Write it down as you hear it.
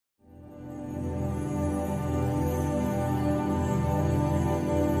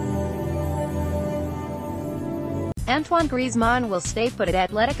Antoine Griezmann will stay put at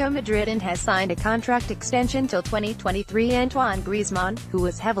Atletico Madrid and has signed a contract extension till 2023. Antoine Griezmann, who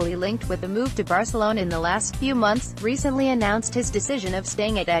was heavily linked with the move to Barcelona in the last few months, recently announced his decision of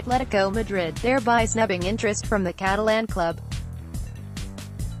staying at Atletico Madrid, thereby snubbing interest from the Catalan club.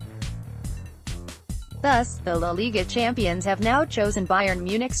 Thus, the La Liga champions have now chosen Bayern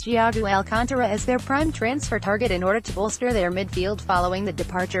Munich's Thiago Alcantara as their prime transfer target in order to bolster their midfield following the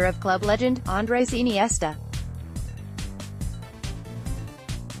departure of club legend, Andres Iniesta.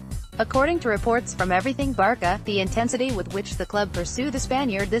 According to reports from Everything Barca, the intensity with which the club pursue the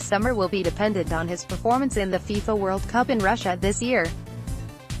Spaniard this summer will be dependent on his performance in the FIFA World Cup in Russia this year.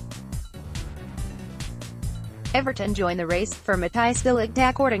 Everton join the race for Matthijs de Ligt.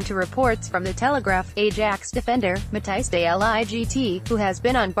 According to reports from The Telegraph, Ajax defender, Matthijs de Ligt, who has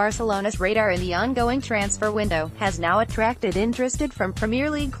been on Barcelona's radar in the ongoing transfer window, has now attracted interest from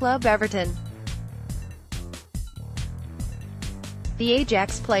Premier League club Everton. The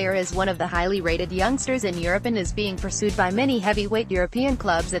Ajax player is one of the highly rated youngsters in Europe and is being pursued by many heavyweight European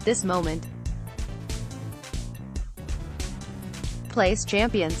clubs at this moment. Place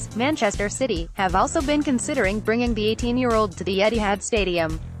champions, Manchester City, have also been considering bringing the 18-year-old to the Etihad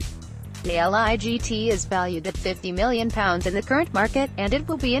Stadium. The Ligt is valued at £50 million in the current market, and it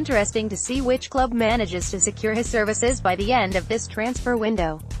will be interesting to see which club manages to secure his services by the end of this transfer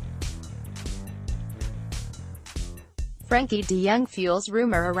window. Frenkie de Jong fuels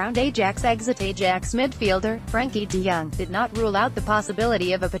rumor around Ajax exit. Ajax midfielder, Frenkie de Jong, did not rule out the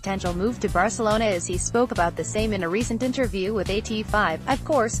possibility of a potential move to Barcelona as he spoke about the same in a recent interview with AT5. Of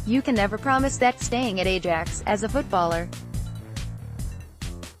course, you can never promise that staying at Ajax, as a footballer.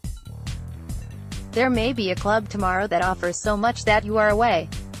 There may be a club tomorrow that offers so much that you are away.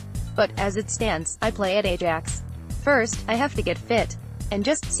 But, as it stands, I play at Ajax. First, I have to get fit. And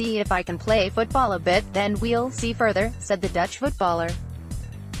just see if I can play football a bit, then we'll see further, said the Dutch footballer.